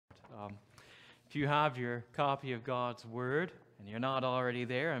If you have your copy of God's Word, and you're not already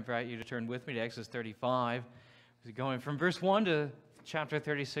there, I invite you to turn with me to Exodus 35. We're going from verse 1 to chapter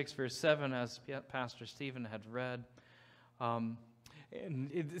 36, verse 7, as Pastor Stephen had read. And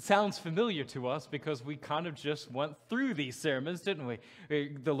it sounds familiar to us because we kind of just went through these sermons, didn't we?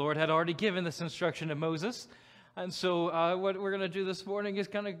 The Lord had already given this instruction to Moses. And so what we're going to do this morning is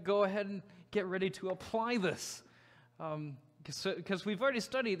kind of go ahead and get ready to apply this. Because we've already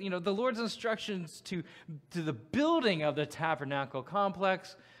studied, the Lord's instructions to the building of the tabernacle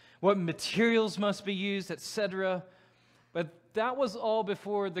complex, what materials must be used, etc. But that was all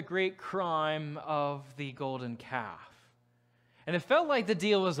before the great crime of the golden calf. And it felt like the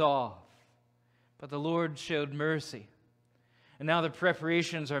deal was off. But the Lord showed mercy. And now the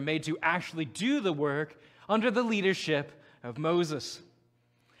preparations are made to actually do the work under the leadership of Moses.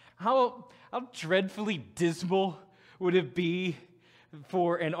 How dreadfully dismal would it be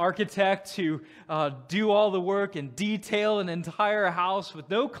for an architect to do all the work and detail an entire house with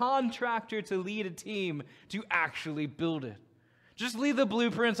no contractor to lead a team to actually build it? Just leave the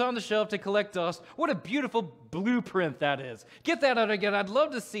blueprints on the shelf to collect dust. What a beautiful blueprint that is. Get that out again. I'd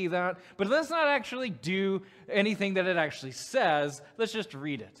love to see that. But let's not actually do anything that it actually says. Let's just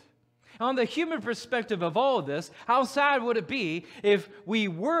read it. On the human perspective of all of this, how sad would it be if we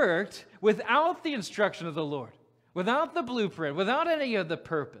worked without the instruction of the Lord, without the blueprint, without any of the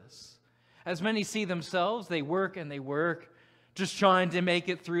purpose? As many see themselves, they work, just trying to make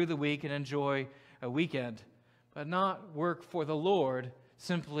it through the week and enjoy a weekend, but not work for the Lord,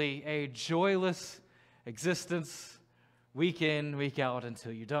 simply a joyless existence, week in, week out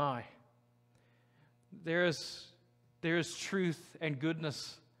until you die. There is truth and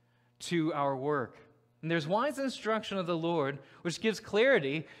goodness to our work. And there's wise instruction of the Lord, which gives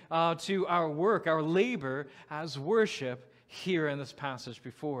clarity to our work, our labor as worship here in this passage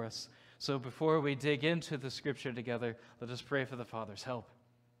before us. So before we dig into the scripture together, let us pray for the Father's help.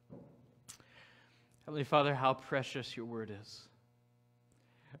 Heavenly Father, how precious your word is.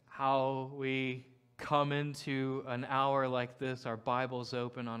 How we come into an hour like this, our Bibles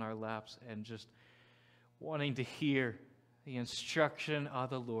open on our laps, and just wanting to hear the instruction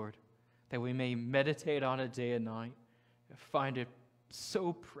of the Lord, that we may meditate on it day and night, and find it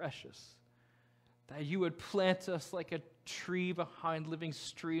so precious, that you would plant us like a tree behind living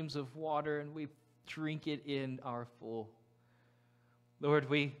streams of water, and we drink it in our full. Lord,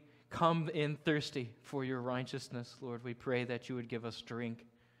 we come in thirsty for your righteousness. Lord, we pray that you would give us drink.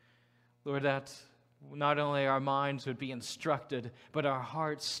 Lord, that not only our minds would be instructed, but our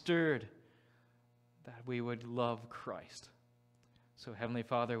hearts stirred, that we would love Christ. So, Heavenly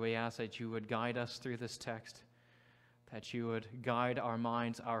Father, we ask that you would guide us through this text, that you would guide our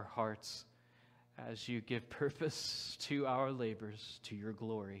minds, our hearts, as you give purpose to our labors, to your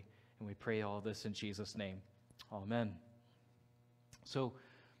glory. And we pray all this in Jesus' name. Amen. So,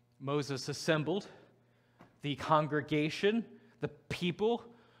 Moses assembled the congregation, the people,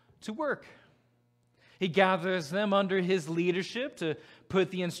 to work. He gathers them under his leadership to put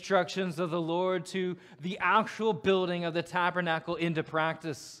the instructions of the Lord to the actual building of the tabernacle into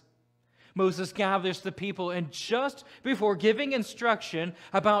practice. Moses gathers the people, and just before giving instruction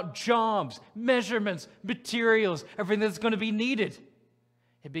about jobs, measurements, materials, everything that's going to be needed,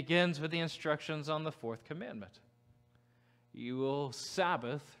 he begins with the instructions on the fourth commandment. You will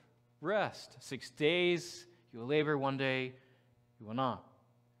Sabbath rest. 6 days, you will labor, 1 day, you will not.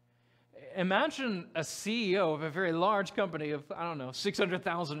 Imagine a CEO of a very large company of,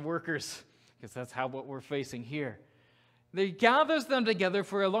 600,000 workers, because that's what we're facing here. He gathers them together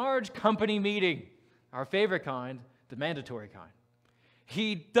for a large company meeting, our favorite kind, the mandatory kind.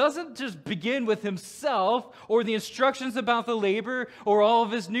 He doesn't just begin with himself or the instructions about the labor or all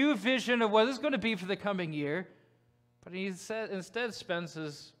of his new vision of what it's going to be for the coming year, but he instead spends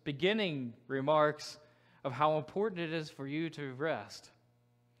his beginning remarks of how important it is for you to rest.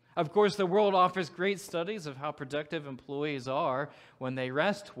 Of course, the world offers great studies of how productive employees are when they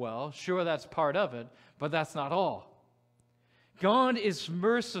rest well. Sure, that's part of it, but that's not all. God is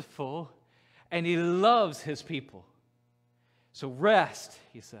merciful, and he loves his people. So rest,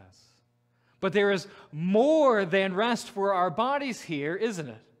 he says. But there is more than rest for our bodies here, isn't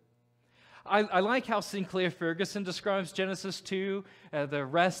it? I like how Sinclair Ferguson describes Genesis 2, the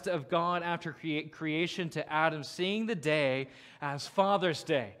rest of God after creation to Adam, seeing the day as Father's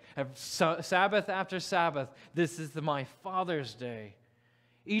Day. Sabbath after Sabbath, this is my Father's Day.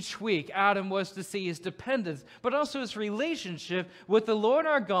 Each week, Adam was to see his dependence, but also his relationship with the Lord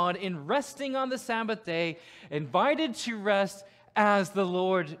our God in resting on the Sabbath day, invited to rest as the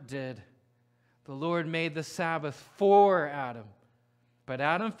Lord did. The Lord made the Sabbath for Adam, But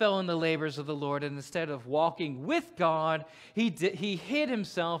Adam fell in the labors of the Lord, and instead of walking with God, he hid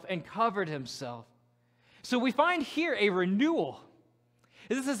himself and covered himself. So we find here a renewal.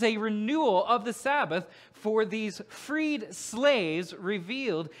 This is a renewal of the Sabbath for these freed slaves,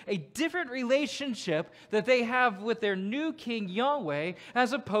 revealed a different relationship that they have with their new king Yahweh,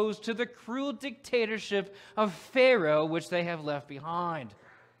 as opposed to the cruel dictatorship of Pharaoh, which they have left behind.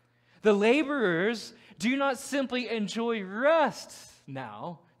 The laborers do not simply enjoy rest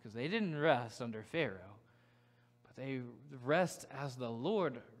now, because they didn't rest under Pharaoh, but they rest as the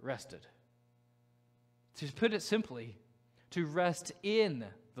Lord rested. To put it simply, to rest in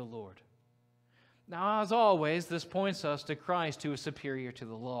the Lord. Now, as always, this points us to Christ, who is superior to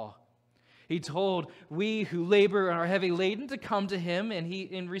the law. He told we who labor and are heavy laden to come to him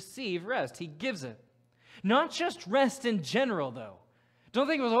and receive rest. He gives it. Not just rest in general, though. Don't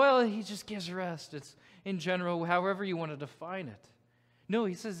think it was, well, he just gives rest. It's in general, however you want to define it. No,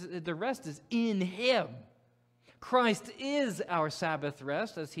 he says the rest is in him. Christ is our Sabbath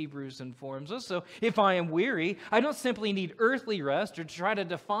rest, as Hebrews informs us. So if I am weary, I don't simply need earthly rest or try to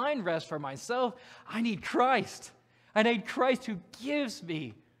define rest for myself. I need Christ. I need Christ who gives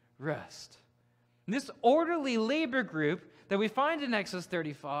me rest. And this orderly labor group that we find in Exodus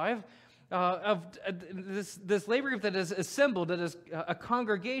 35, this labor group that is assembled, that is a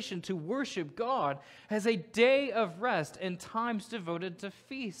congregation to worship God, has a day of rest and times devoted to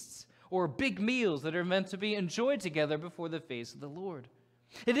feasts or big meals that are meant to be enjoyed together before the face of the Lord.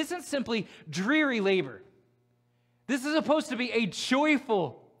 It isn't simply dreary labor. This is supposed to be a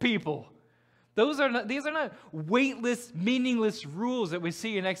joyful people. These are not weightless, meaningless rules that we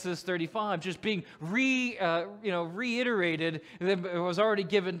see in Exodus 35, just being reiterated that was already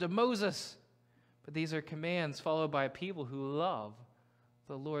given to Moses. But these are commands followed by people who love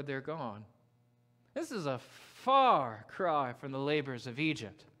the Lord their God. This is a far cry from the labors of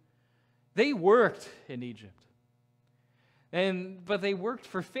Egypt. They worked in Egypt, but they worked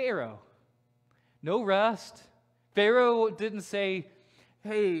for Pharaoh. No rest. Pharaoh didn't say,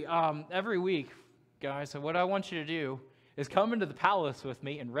 hey, every week, guys, so what I want you to do is come into the palace with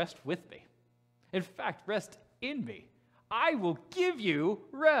me and rest with me. In fact, rest in me. I will give you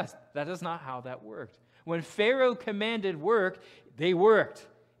rest. That is not how that worked. When Pharaoh commanded work, they worked,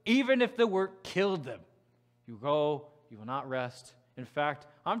 even if the work killed them. You go, you will not rest. In fact,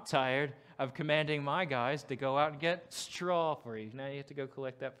 I'm tired of commanding my guys to go out and get straw for you. Now you have to go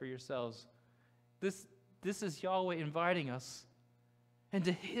collect that for yourselves. This is Yahweh inviting us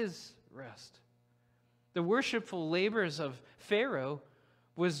into his rest. The worshipful labors of Pharaoh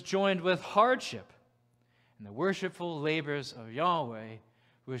was joined with hardship, and the worshipful labors of Yahweh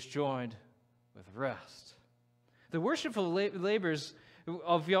was joined with rest. The worshipful labors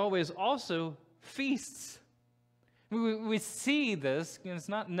of Yahweh is also feasts. We see this, and it's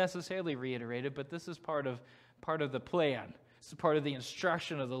not necessarily reiterated, but this is part of the plan. It's part of the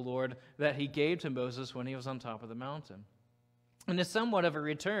instruction of the Lord that he gave to Moses when he was on top of the mountain. And it's somewhat of a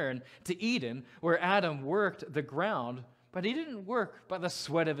return to Eden, where Adam worked the ground, but he didn't work by the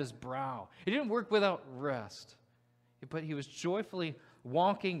sweat of his brow. He didn't work without rest, but he was joyfully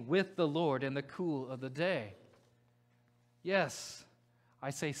walking with the Lord in the cool of the day. Yes, I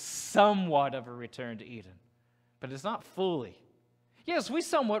say somewhat of a return to Eden, but it's not fully. Yes, we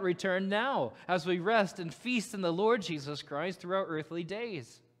somewhat return now as we rest and feast in the Lord Jesus Christ through our earthly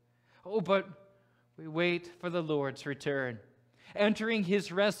days. Oh, but we wait for the Lord's return, entering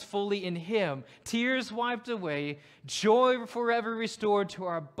his rest fully in him, tears wiped away, joy forever restored to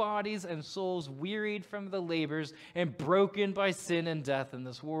our bodies and souls wearied from the labors and broken by sin and death in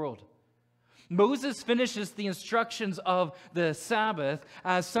this world. Moses finishes the instructions of the Sabbath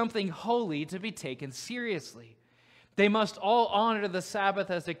as something holy to be taken seriously. They must all honor the Sabbath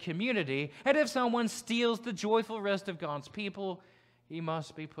as a community, and if someone steals the joyful rest of God's people, he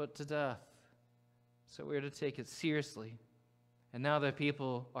must be put to death. So we're to take it seriously. And now the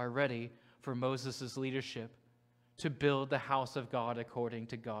people are ready for Moses' leadership to build the house of God according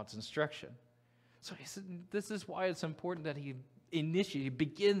to God's instruction. So he said, this is why it's important that he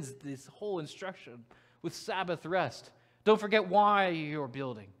begins this whole instruction with Sabbath rest. Don't forget why you're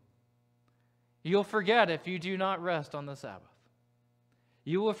building. You'll forget if you do not rest on the Sabbath.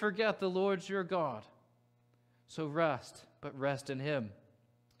 You will forget the Lord your God. So rest, but rest in him.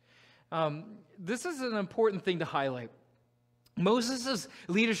 This is an important thing to highlight. Moses'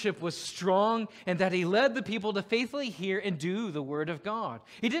 leadership was strong and that he led the people to faithfully hear and do the word of God.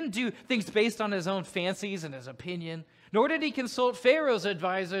 He didn't do things based on his own fancies and his opinion, nor did he consult Pharaoh's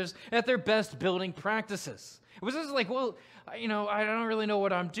advisors at their best building practices. It was just like, well, I don't really know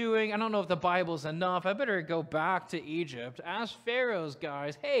what I'm doing. I don't know if the Bible's enough. I better go back to Egypt. Ask Pharaoh's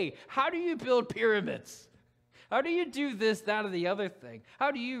guys, hey, how do you build pyramids? How do you do this, that, or the other thing?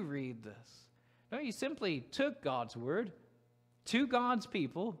 How do you read this? No, he simply took God's word to God's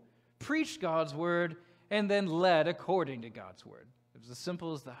people, preached God's word, and then led according to God's word. It was as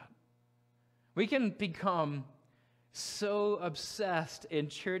simple as that. We can become so obsessed in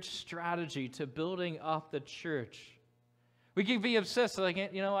church strategy to building up the church. We can be obsessed, like,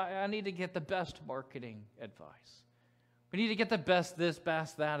 I need to get the best marketing advice. We need to get the best this,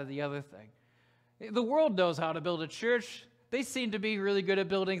 best that, or the other thing. The world knows how to build a church. They seem to be really good at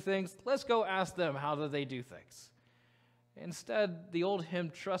building things. Let's go ask them, how do they do things? Instead, the old hymn,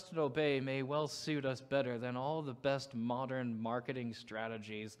 Trust and Obey, may well suit us better than all the best modern marketing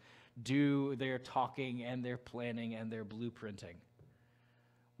strategies do their talking and their planning and their blueprinting.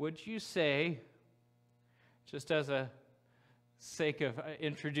 Would you say, just as a sake of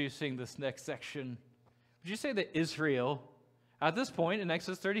introducing this next section, would you say that Israel, at this point in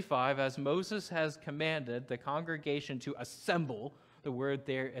Exodus 35, as Moses has commanded the congregation to assemble, the word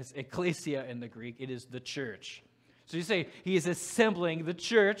there is ecclesia in the Greek, it is the church. So you say he is assembling the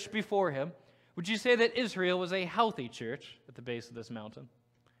church before him. Would you say that Israel was a healthy church at the base of this mountain?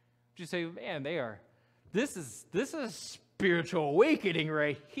 Would you say, man, this is spiritual awakening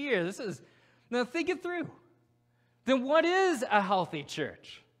right here. Now think it through. Then what is a healthy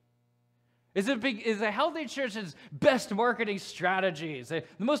church? Is a healthy church's best marketing strategies, the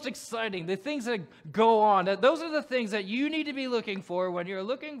most exciting, the things that go on, those are the things that you need to be looking for when you're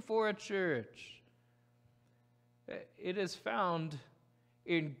looking for a church. It is found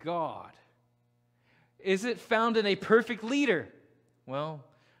in God. Is it found in a perfect leader? Well,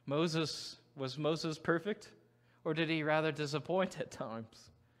 was Moses perfect? Or did he rather disappoint at times?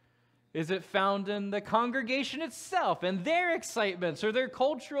 Is it found in the congregation itself and their excitements or their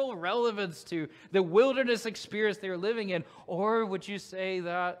cultural relevance to the wilderness experience they're living in? Or would you say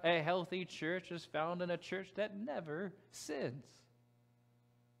that a healthy church is found in a church that never sins?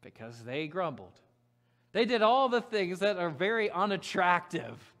 Because they grumbled. They did all the things that are very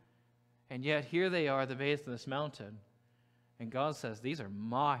unattractive. And yet here they are at the base of this mountain. And God says, these are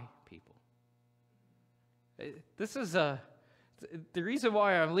my people. This is the reason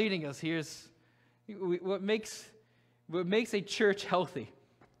why I'm leading us here is what makes a church healthy.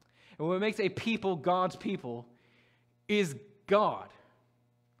 And what makes a people God's people is God.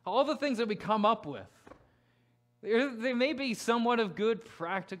 All the things that we come up with. There may be somewhat of good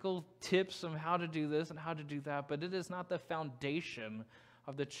practical tips on how to do this and how to do that, but it is not the foundation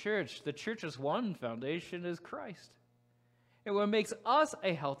of the church. The church's one foundation is Christ. And what makes us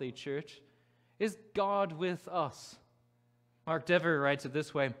a healthy church is God with us. Mark Dever writes it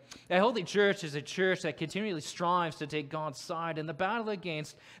this way: a healthy church is a church that continually strives to take God's side in the battle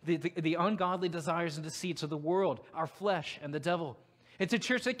against the ungodly desires and deceits of the world, our flesh, and the devil. It's a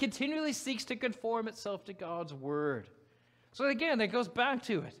church that continually seeks to conform itself to God's word. So again, that goes back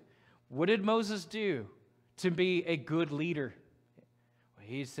to it. What did Moses do to be a good leader? Well,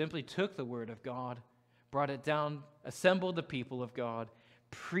 he simply took the word of God, brought it down, assembled the people of God,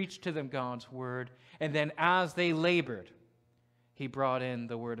 preached to them God's word, and then as they labored, he brought in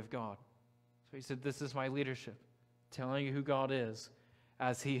the word of God. So he said, this is my leadership, telling you who God is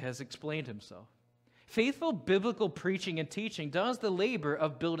as he has explained himself. Faithful biblical preaching and teaching does the labor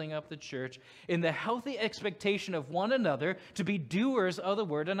of building up the church in the healthy expectation of one another to be doers of the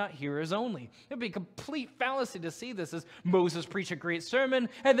word and not hearers only. It would be a complete fallacy to see this as Moses preached a great sermon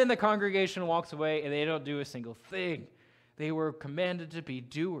and then the congregation walks away and they don't do a single thing. They were commanded to be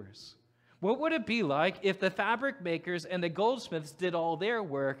doers. What would it be like if the fabric makers and the goldsmiths did all their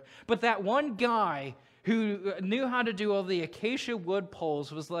work, but that one guy who knew how to do all the acacia wood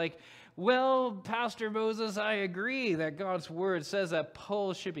poles was like, well, Pastor Moses, I agree that God's word says that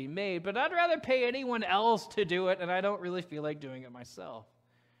poles should be made, but I'd rather pay anyone else to do it, and I don't really feel like doing it myself.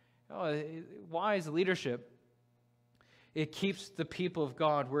 Wise leadership, it keeps the people of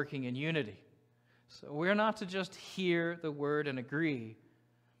God working in unity. So we're not to just hear the word and agree,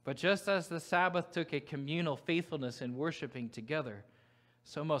 but just as the Sabbath took a communal faithfulness in worshiping together,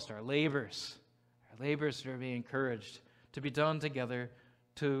 so must our labors. Our labors are to be encouraged to be done together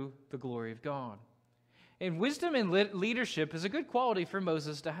to the glory of God. And wisdom in leadership is a good quality for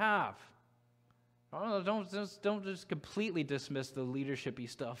Moses to have. Don't just completely dismiss the leadership-y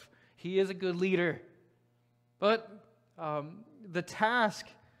stuff. He is a good leader. But the task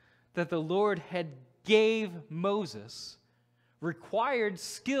that the Lord had gave Moses required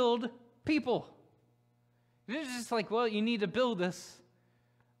skilled people. It's just like, well, you need to build this.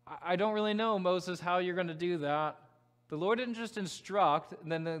 I don't really know, Moses, how you're going to do that. The Lord didn't just instruct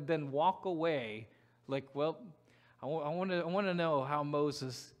and then walk away. Like, well, I want to know how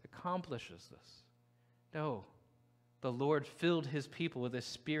Moses accomplishes this. No, the Lord filled his people with a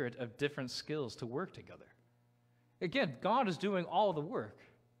spirit of different skills to work together. Again, God is doing all the work.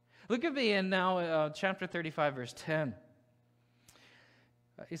 Look at me in now chapter 35, verse 10.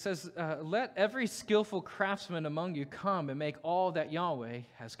 He says, let every skillful craftsman among you come and make all that Yahweh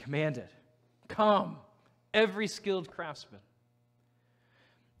has commanded. Come, every skilled craftsman.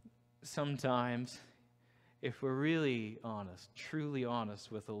 Sometimes, if we're really honest, truly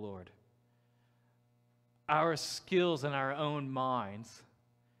honest with the Lord, our skills in our own minds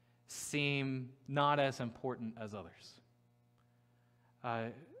seem not as important as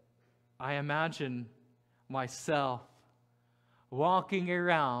others. I imagine myself walking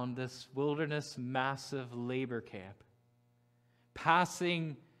around this wilderness massive labor camp,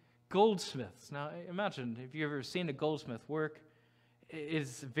 passing goldsmiths. Now, imagine, if you've ever seen a goldsmith work,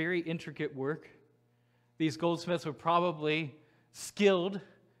 it's very intricate work. These goldsmiths were probably skilled,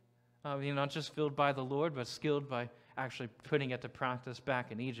 not just skilled by the Lord, but skilled by actually putting it to practice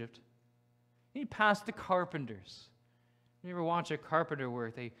back in Egypt. You pass the carpenters. You ever watch a carpenter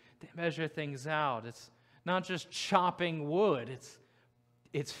work? They measure things out. It's not just chopping wood,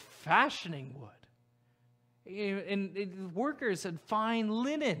 it's fashioning wood. And workers had fine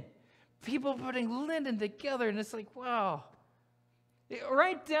linen. People putting linen together, and it's like, wow.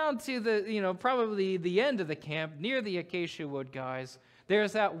 Right down to the, probably the end of the camp, near the acacia wood guys,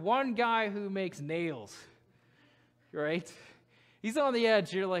 there's that one guy who makes nails, right? He's on the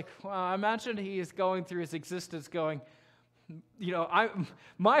edge. You're like, wow, imagine he is going through his existence going,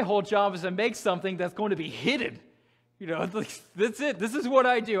 my whole job is to make something that's going to be hidden. That's it. This is what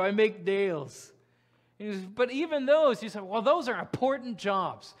I do. I make nails. But even those, you say, well, those are important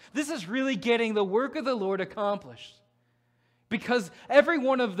jobs. This is really getting the work of the Lord accomplished. Because every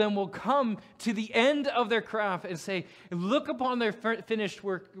one of them will come to the end of their craft and say, look upon their finished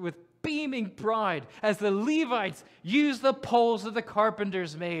work with beaming pride as the Levites use the poles that the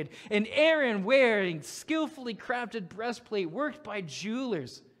carpenters made, and Aaron wearing skillfully crafted breastplate worked by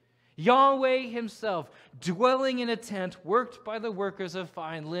jewelers, Yahweh himself dwelling in a tent worked by the workers of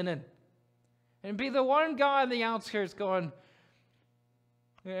fine linen. And be the one guy on the outskirts going,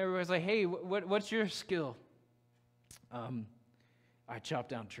 everybody's like, hey, what's your skill? I chop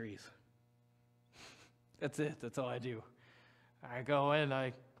down trees. That's it. That's all I do. I go in,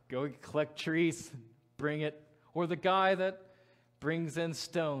 I go collect trees, bring it. Or the guy that brings in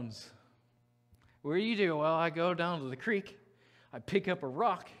stones. What do you do? Well, I go down to the creek, I pick up a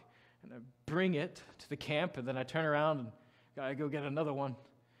rock, and I bring it to the camp, and then I turn around and I go get another one.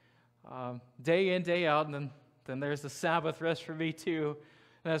 Day in, day out, and then there's the Sabbath rest for me too.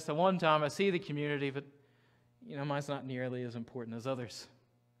 And that's the one time I see the community, but mine's not nearly as important as others.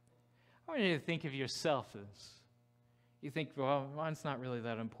 I want you to think of yourself as, you think, well, mine's not really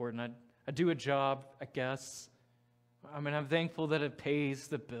that important. I do a job, I guess. I'm thankful that it pays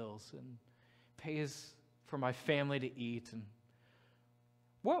the bills and pays for my family to eat. And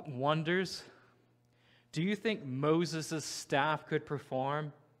what wonders do you think Moses' staff could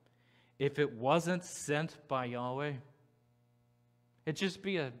perform if it wasn't sent by Yahweh? It'd just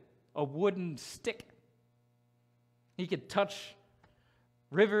be a wooden stick. He could touch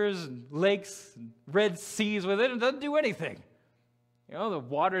rivers and lakes and Red Seas with it and doesn't do anything. The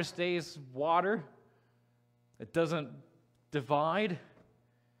water stays water. It doesn't divide.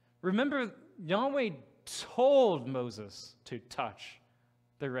 Remember, Yahweh told Moses to touch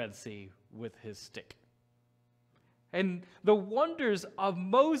the Red Sea with his stick. And the wonders of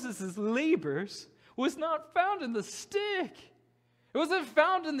Moses' labors was not found in the stick. It wasn't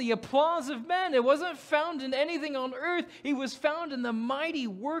found in the applause of men. It wasn't found in anything on earth. It was found in the mighty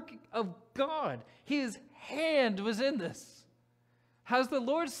work of God. His hand was in this. Has the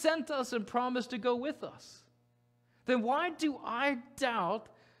Lord sent us and promised to go with us? Then why do I doubt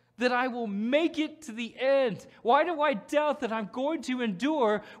that I will make it to the end? Why do I doubt that I'm going to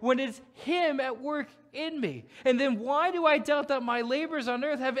endure when it's Him at work in me? And then why do I doubt that my labors on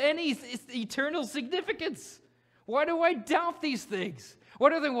earth have any eternal significance? Why do I doubt these things?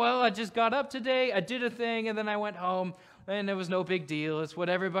 What are they? Well, I just got up today, I did a thing, and then I went home, and it was no big deal. It's what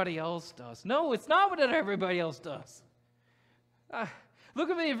everybody else does. No, it's not what everybody else does. Look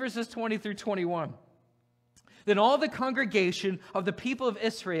at me in verses 20 through 21. Then all the congregation of the people of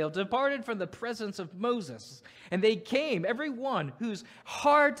Israel departed from the presence of Moses, and they came, everyone whose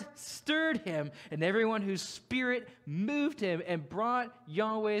heart stirred him, and everyone whose spirit moved him, and brought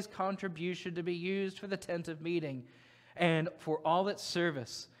Yahweh's contribution to be used for the tent of meeting, and for all its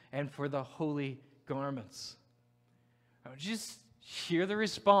service, and for the holy garments. Now, just hear the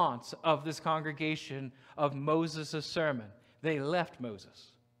response of this congregation of Moses' sermon. They left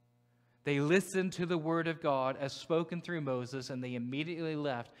Moses. They listened to the word of God as spoken through Moses, and they immediately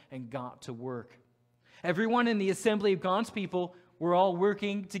left and got to work. Everyone in the assembly of God's people were all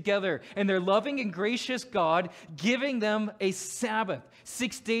working together, and their loving and gracious God giving them a Sabbath.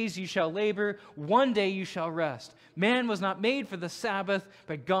 6 days you shall labor, 1 day you shall rest. Man was not made for the Sabbath,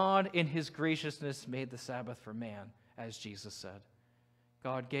 but God in his graciousness made the Sabbath for man, as Jesus said.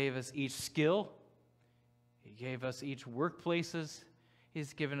 God gave us each skill. He gave us each workplaces.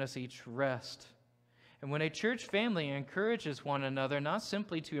 He's given us each rest. And when a church family encourages one another, not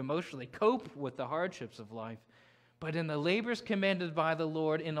simply to emotionally cope with the hardships of life, but in the labors commanded by the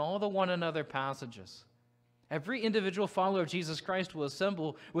Lord in all the one another passages, every individual follower of Jesus Christ will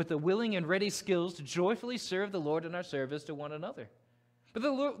assemble with the willing and ready skills to joyfully serve the Lord in our service to one another. But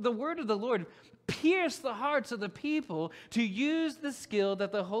the word of the Lord pierced the hearts of the people to use the skill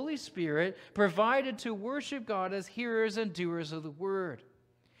that the Holy Spirit provided to worship God as hearers and doers of the word.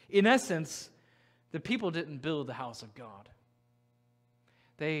 In essence, the people didn't build the house of God.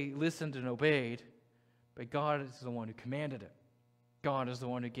 They listened and obeyed, but God is the one who commanded it. God is the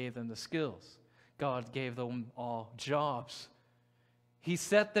one who gave them the skills. God gave them all jobs. He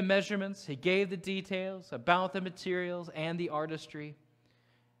set the measurements. He gave the details about the materials and the artistry.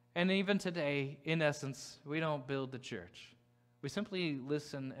 And even today, in essence, we don't build the church. We simply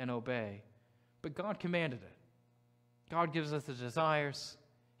listen and obey. But God commanded it. God gives us the desires.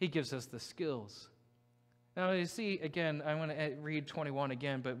 He gives us the skills. Now, you see, again, I want to read 21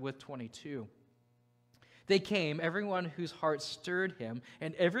 again, but with 22. They came, everyone whose heart stirred him,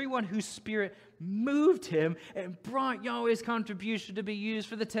 and everyone whose spirit moved him, and brought Yahweh's contribution to be used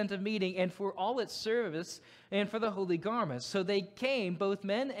for the tent of meeting, and for all its service, and for the holy garments. So they came, both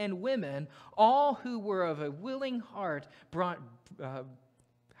men and women, all who were of a willing heart, brought,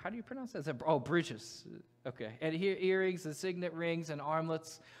 how do you pronounce that? Oh, bridges. Okay. And earrings and signet rings and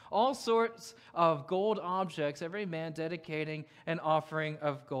armlets, all sorts of gold objects, every man dedicating an offering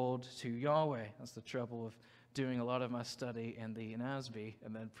of gold to Yahweh. That's the trouble of doing a lot of my study in the NASB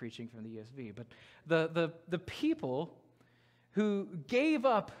and then preaching from the ESV. But the people who gave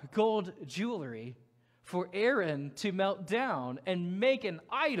up gold jewelry for Aaron to melt down and make an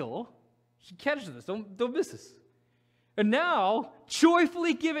idol, you should catch this, don't miss this, are now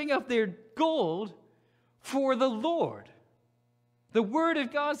joyfully giving up their gold for the Lord. The Word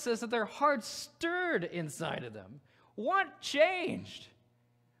of God says that their hearts stirred inside of them. What changed?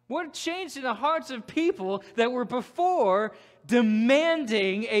 What changed in the hearts of people that were before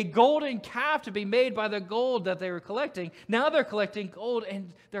demanding a golden calf to be made by the gold that they were collecting? Now they're collecting gold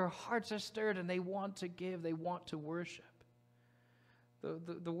and their hearts are stirred and they want to give, they want to worship.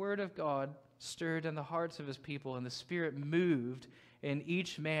 The Word of God stirred in the hearts of his people, and the Spirit moved in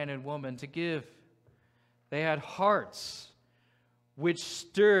each man and woman to give. They had hearts which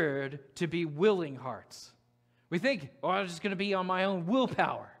stirred to be willing hearts. We think, I'm just going to be on my own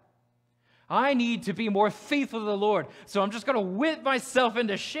willpower. I need to be more faithful to the Lord, so I'm just going to whip myself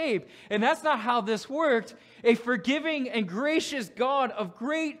into shape. And that's not how this worked. A forgiving and gracious God of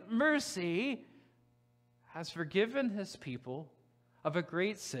great mercy has forgiven his people of a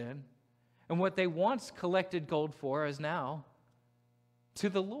great sin, and what they once collected gold for is now to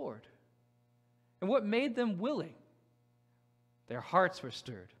the Lord. And what made them willing? Their hearts were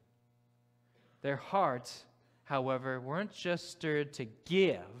stirred. Their hearts, however, weren't just stirred to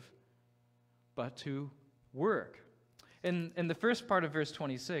give, but to work. In the first part of verse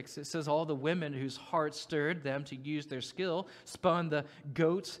 26, it says, all the women whose hearts stirred them to use their skill spun the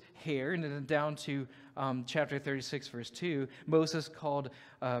goat's hair. And then down to chapter 36, verse 2, Moses called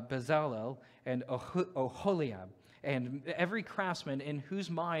Bezalel and Oholiab, and every craftsman in whose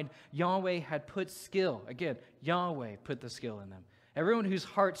mind Yahweh had put skill. Again, Yahweh put the skill in them. Everyone whose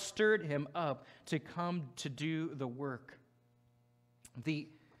heart stirred him up to come to do the work. The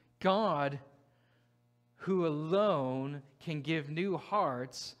God who alone can give new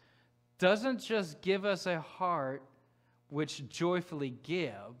hearts doesn't just give us a heart which joyfully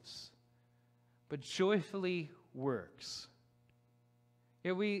gives, but joyfully works.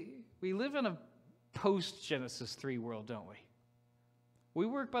 Yeah, we live in a post-Genesis 3 world, don't we? We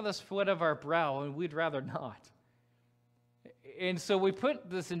work by the sweat of our brow, and we'd rather not. And so we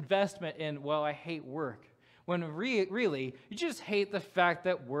put this investment in, well, I hate work. when really, you just hate the fact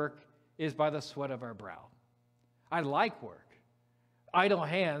that work is by the sweat of our brow. I like work. Idle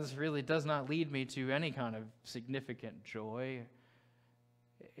hands really does not lead me to any kind of significant joy.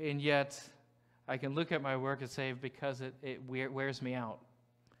 And yet, I can look at my work and say, because it wears me out,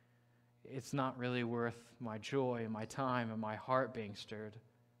 it's not really worth my joy and my time and my heart being stirred.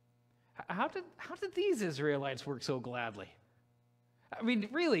 How did these Israelites work so gladly? I mean,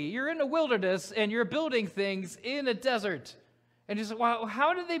 really, you're in a wilderness and you're building things in a desert. And you say, wow,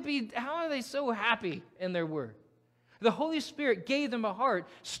 how are they so happy in their work? The Holy Spirit gave them a heart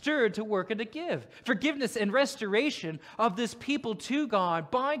stirred to work and to give. Forgiveness and restoration of this people to God,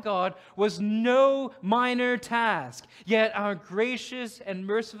 by God, was no minor task. Yet our gracious and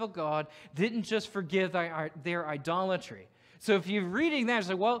merciful God didn't just forgive their idolatry. So if you're reading that, it's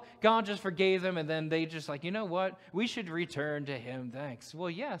like, well, God just forgave them, and then they just like, you know what? We should return to him, thanks. Well,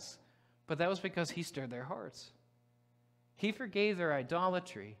 yes, but that was because he stirred their hearts. He forgave their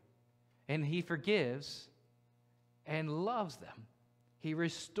idolatry, and he forgives and loves them. He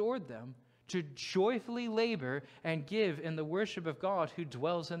restored them to joyfully labor and give in the worship of God who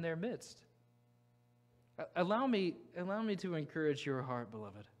dwells in their midst. Allow me to encourage your heart,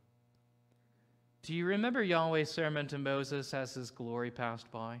 beloved. Do you remember Yahweh's sermon to Moses as his glory passed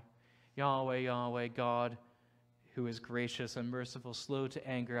by? Yahweh, Yahweh, God, who is gracious and merciful, slow to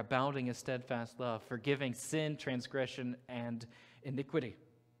anger, abounding in steadfast love, forgiving sin, transgression, and iniquity.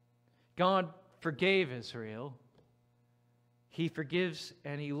 God forgave Israel. He forgives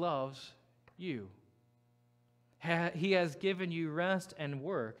and he loves you. He has given you rest and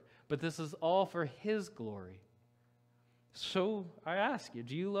work, but this is all for his glory. So I ask you,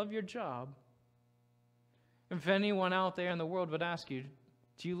 do you love your job? If anyone out there in the world would ask you,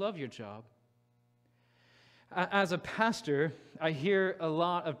 do you love your job? As a pastor, I hear a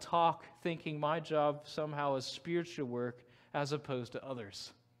lot of talk thinking my job somehow is spiritual work as opposed to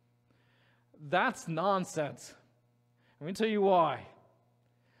others. That's nonsense. Let me tell you why.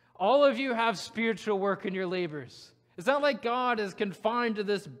 All of you have spiritual work in your labors. It's not like God is confined to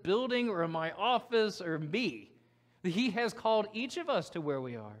this building or my office or me. He has called each of us to where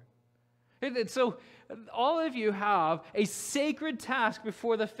we are. And so all of you have a sacred task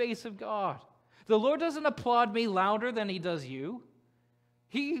before the face of God. The Lord doesn't applaud me louder than he does you.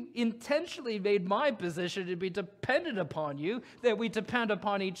 He intentionally made my position to be dependent upon you, that we depend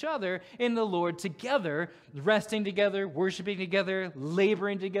upon each other in the Lord together, resting together, worshiping together,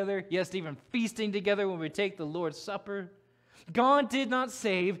 laboring together, yes, even feasting together when we take the Lord's Supper. God did not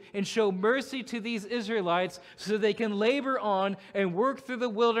save and show mercy to these Israelites so they can labor on and work through the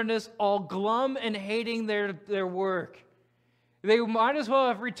wilderness all glum and hating their work. They might as well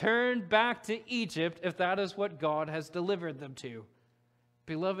have returned back to Egypt if that is what God has delivered them to.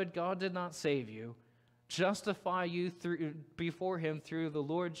 Beloved, God did not save you, justify you before him through the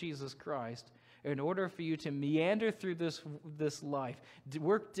Lord Jesus Christ in order for you to meander through this life,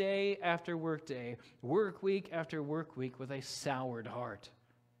 work day after work day, work week after work week with a soured heart.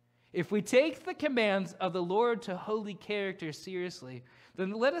 If we take the commands of the Lord to holy character seriously,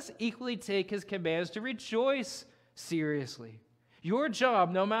 then let us equally take his commands to rejoice seriously. Your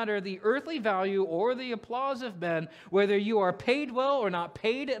job, no matter the earthly value or the applause of men, whether you are paid well or not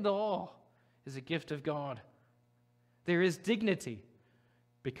paid at all, is a gift of God. There is dignity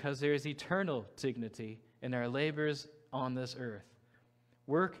because there is eternal dignity in our labors on this earth.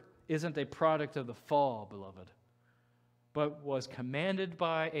 Work isn't a product of the fall, beloved, but was commanded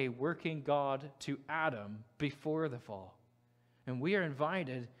by a working God to Adam before the fall. And we are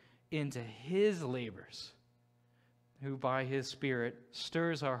invited into his labors, who by his Spirit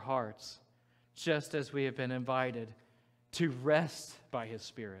stirs our hearts, just as we have been invited to rest by his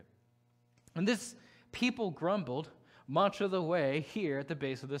Spirit. And this people grumbled much of the way here at the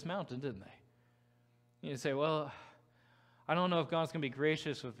base of this mountain, didn't they? You say, well, I don't know if God's going to be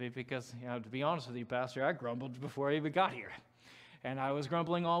gracious with me because, to be honest with you, Pastor, I grumbled before I even got here. And I was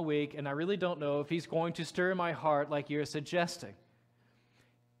grumbling all week, and I really don't know if he's going to stir my heart like you're suggesting.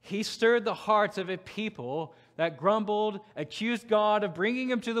 He stirred the hearts of a people that grumbled, accused God of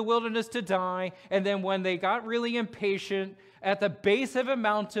bringing him to the wilderness to die, and then when they got really impatient, at the base of a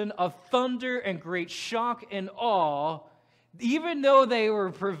mountain of thunder and great shock and awe, even though they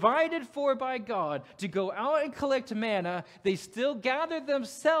were provided for by God to go out and collect manna, they still gathered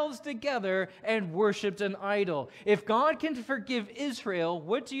themselves together and worshiped an idol. If God can forgive Israel,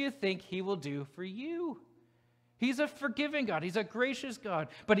 what do you think he will do for you? He's a forgiving God. He's a gracious God.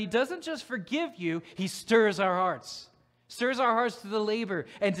 But he doesn't just forgive you, he stirs our hearts. Stirs our hearts to the labor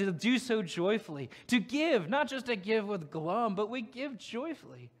and to do so joyfully. To give, not just to give with glum, but we give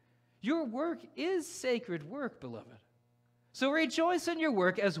joyfully. Your work is sacred work, beloved. So rejoice in your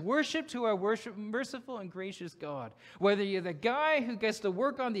work as worship to our merciful and gracious God. Whether you're the guy who gets to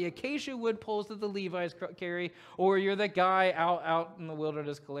work on the acacia wood poles that the Levites carry, or you're the guy out in the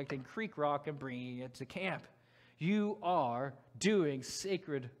wilderness collecting creek rock and bringing it to camp, you are doing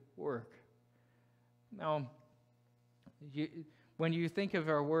sacred work. Now, when you think of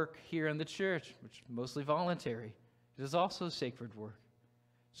our work here in the church, which is mostly voluntary, it is also sacred work.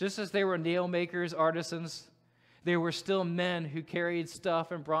 Just as there were nail makers, artisans, there were still men who carried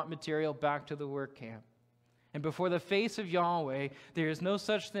stuff and brought material back to the work camp. And before the face of Yahweh, there is no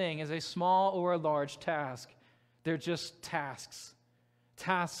such thing as a small or a large task. They're just tasks.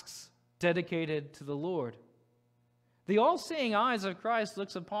 Tasks dedicated to the Lord. The all-seeing eyes of Christ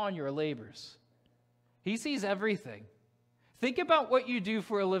looks upon your labors. He sees everything. Think about what you do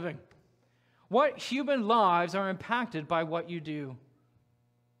for a living. What human lives are impacted by what you do,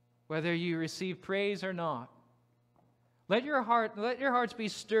 whether you receive praise or not. Let your hearts be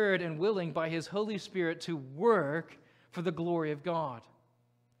stirred and willing by His Holy Spirit to work for the glory of God.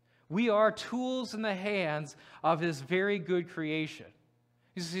 We are tools in the hands of His very good creation.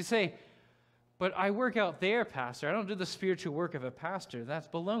 You say, but I work out there, Pastor. I don't do the spiritual work of a pastor. That's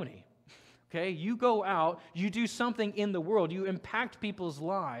baloney. Okay? You go out, you do something in the world, you impact people's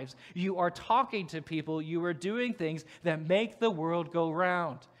lives, you are talking to people, you are doing things that make the world go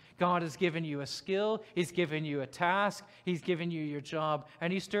round. God has given you a skill, He's given you a task, He's given you your job,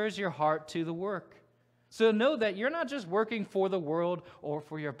 and He stirs your heart to the work. So know that you're not just working for the world or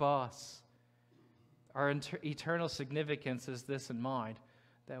for your boss. Our eternal significance is this in mind,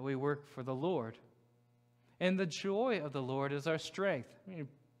 that we work for the Lord. And the joy of the Lord is our strength. I mean,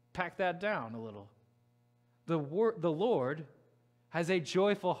 pack that down a little. The Lord has a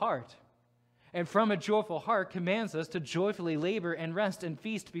joyful heart. And from a joyful heart commands us to joyfully labor and rest and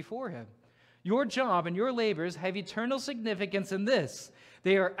feast before Him. Your job and your labors have eternal significance in this.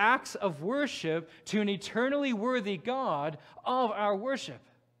 They are acts of worship to an eternally worthy God of our worship.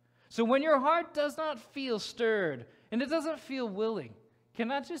 So when your heart does not feel stirred and it doesn't feel willing, can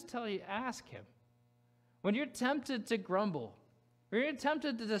I just tell you, ask Him. When you're tempted to grumble, or you're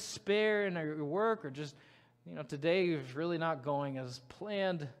tempted to despair in your work, or just, today is really not going as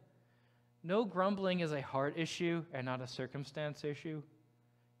planned, no, grumbling is a heart issue and not a circumstance issue.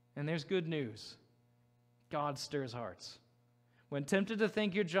 And there's good news. God stirs hearts. When tempted to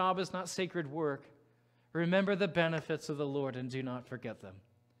think your job is not sacred work, remember the benefits of the Lord and do not forget them.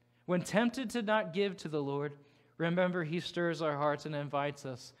 When tempted to not give to the Lord, remember He stirs our hearts and invites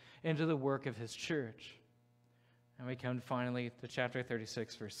us into the work of His church. And we come finally to chapter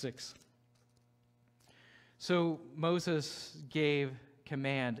 36, verse 6. So Moses gave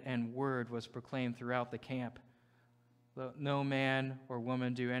command, and word was proclaimed throughout the camp. No man or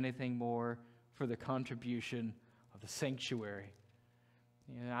woman do anything more for the contribution of the sanctuary.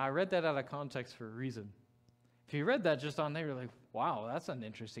 I read that out of context for a reason. If you read that just on there, you're like, wow, that's an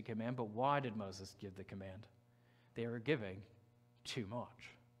interesting command, but why did Moses give the command? They were giving too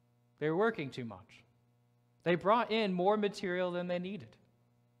much. They were working too much. They brought in more material than they needed.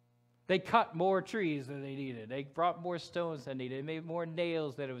 They cut more trees than they needed. They brought more stones than needed. They made more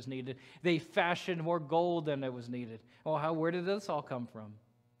nails than it was needed. They fashioned more gold than it was needed. Well, where did this all come from?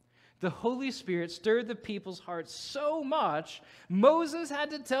 The Holy Spirit stirred the people's hearts so much, Moses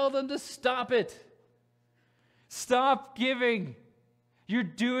had to tell them to stop it. Stop giving. You're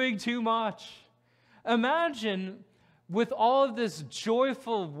doing too much. Imagine with all of this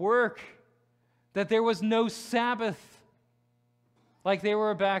joyful work that there was no Sabbath, like they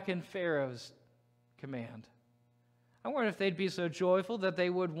were back in Pharaoh's command. I wonder if they'd be so joyful that they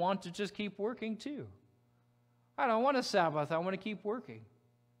would want to just keep working too. I don't want a Sabbath. I want to keep working.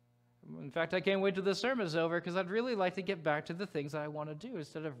 In fact, I can't wait till the sermon is over because I'd really like to get back to the things that I want to do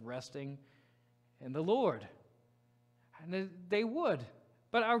instead of resting in the Lord. And they would.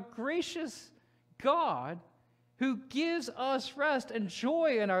 But our gracious God, who gives us rest and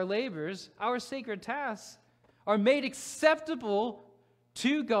joy in our labors, our sacred tasks, are made acceptable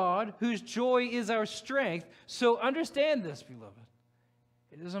to God, whose joy is our strength. So understand this, beloved.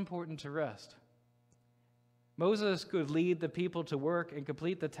 It is important to rest. Moses could lead the people to work and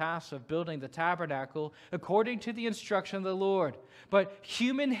complete the task of building the tabernacle according to the instruction of the Lord. But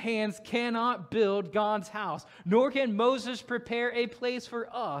human hands cannot build God's house, nor can Moses prepare a place for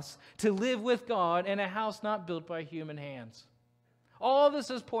us to live with God in a house not built by human hands. All this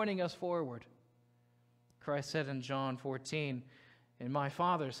is pointing us forward. Christ said in John 14, "In my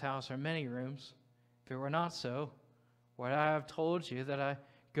Father's house are many rooms. If it were not so, would I have told you that I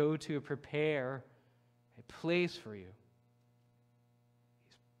go to prepare a place for you?"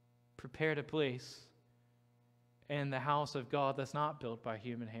 He's prepared a place in the house of God that's not built by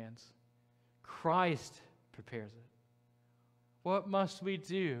human hands. Christ prepares it. What must we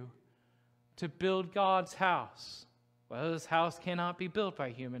do to build God's house? Well, this house cannot be built by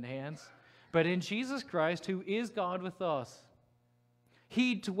human hands, but in Jesus Christ, who is God with us.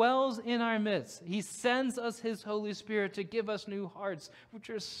 He dwells in our midst. He sends us his Holy Spirit to give us new hearts, which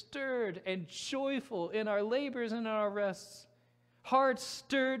are stirred and joyful in our labors and in our rests. Hearts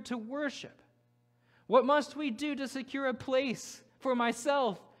stirred to worship. What must we do to secure a place for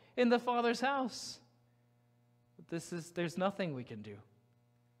myself in the Father's house? There's nothing we can do.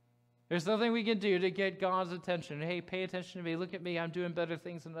 There's nothing we can do to get God's attention. Hey, pay attention to me. Look at me. I'm doing better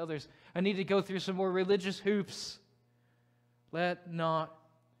things than others. I need to go through some more religious hoops. Let not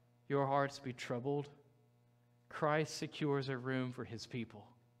your hearts be troubled. Christ secures a room for his people.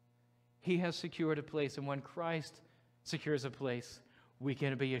 He has secured a place, and when Christ secures a place, we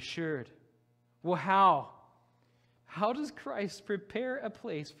can be assured. Well, how? How does Christ prepare a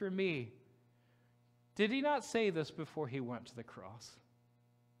place for me? Did he not say this before he went to the cross?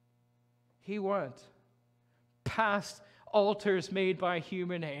 He went past altars made by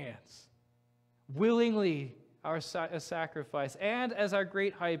human hands, willingly a sacrifice, and as our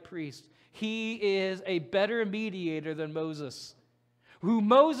great high priest, he is a better mediator than Moses.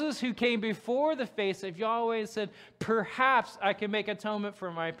 Moses, who came before the face of Yahweh and said, perhaps I can make atonement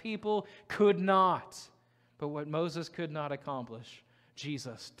for my people, could not. But what Moses could not accomplish,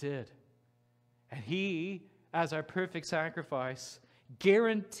 Jesus did. And he, as our perfect sacrifice,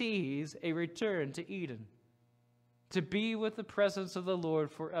 guarantees a return to Eden, to be with the presence of the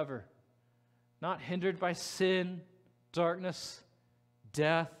Lord forever, not hindered by sin, darkness,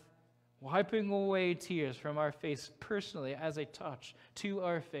 death, wiping away tears from our face personally as a touch to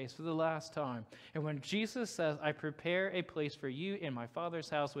our face for the last time. And when Jesus says, I prepare a place for you in my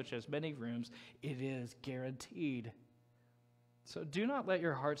Father's house, which has many rooms, it is guaranteed. So do not let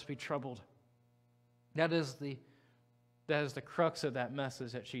your hearts be troubled. That is the crux of that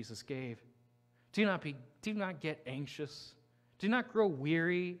message that Jesus gave. Do not get anxious. Do not grow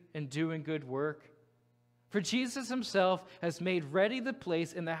weary in doing good work. For Jesus himself has made ready the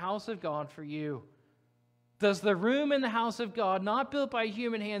place in the house of God for you. Does the room in the house of God, not built by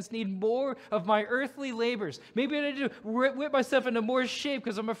human hands, need more of my earthly labors? Maybe I need to whip myself into more shape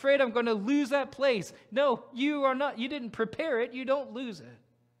because I'm afraid I'm going to lose that place. No, you are not. You didn't prepare it. You don't lose it.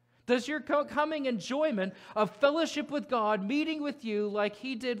 Does your coming enjoyment of fellowship with God, meeting with you like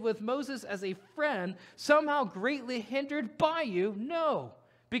he did with Moses as a friend, somehow greatly hindered by you? No,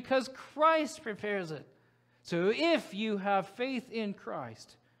 because Christ prepares it. So if you have faith in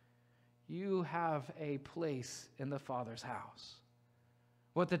Christ, you have a place in the Father's house.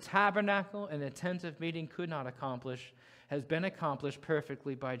 What the tabernacle and the tent of meeting could not accomplish has been accomplished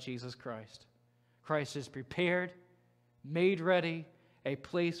perfectly by Jesus Christ. Christ is prepared, made ready, a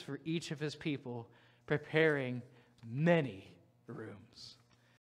place for each of his people, preparing many rooms.